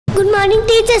morning,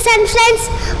 teachers and friends.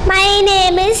 My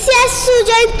name is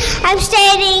Sujan. I am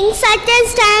studying second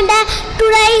standard.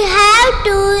 Today I have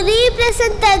to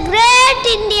represent the great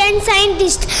Indian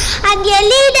scientist and a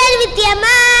leader with a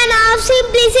man of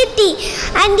simplicity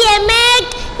and a make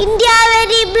India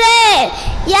very brave.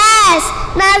 Yes,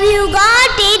 now you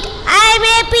got it. I am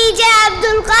APJ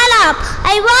Abdul Kalam.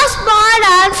 I was born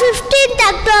on 15th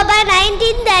October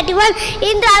 1931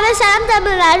 in Ramasaram,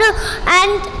 Tamil Nadu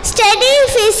and studied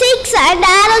physics and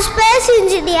aerospace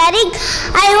engineering.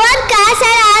 I work as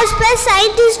an aerospace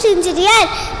scientist engineer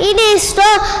in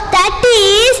ISRO, that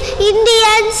is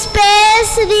Indian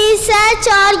Space Research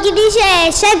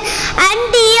Organization, and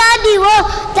DRDO,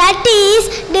 that is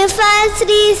Defense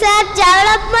Research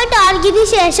Development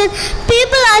Organization.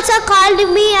 People also called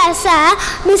me as a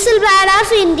missile man of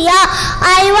India.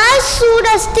 I was soon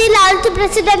as the 11th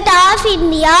President of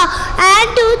India and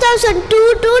 2002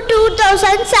 to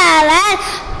 2007.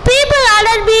 People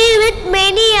honored me with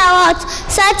many awards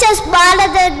such as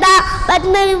Bharat Ratna,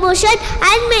 Padma Vibhushan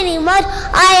and many more.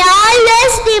 I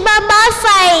always remember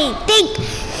fighting.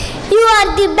 You are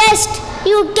the best.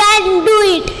 You can do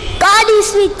it. God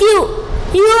is with you.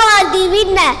 You are the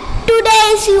winner. Today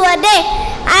is your day.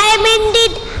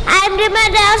 I am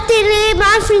remembered of the name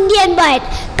of Indian poet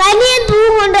Kanyan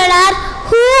Bhumondalar,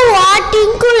 who wrote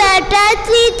Tinku letter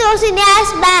 3000 years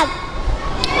back.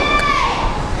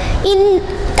 In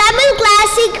Tamil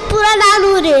classic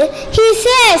Purananuru, he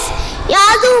says,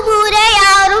 Yadu Mure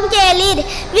Yarum Kelir,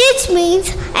 which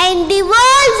means I am the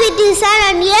world citizen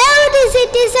and every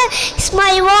citizen is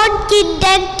my own kid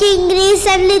and king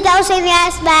recently 1000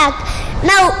 years back.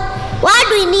 Now, what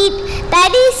we need, that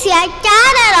is a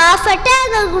canon of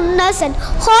eternal goodness and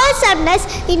wholesomeness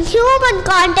in human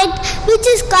content, which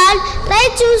is called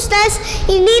righteousness.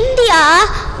 In India,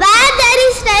 where there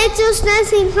is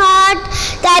righteousness in heart,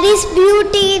 there is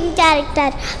beauty in character.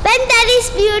 When there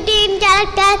is beauty in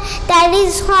character, there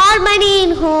is harmony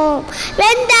in home.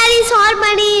 When there is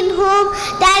harmony in home,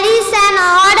 there is an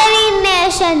order in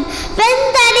nation. When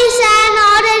there is an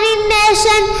order in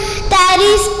nation, there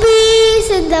is peace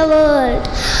in the world.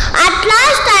 At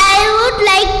last, I would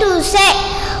like to say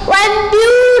one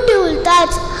beautiful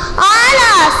thought. All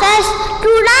of us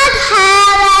do not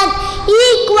have an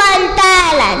equal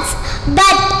talents,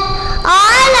 but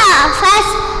all of us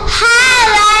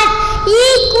have an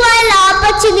equal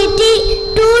opportunity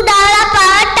to develop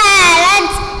our talents.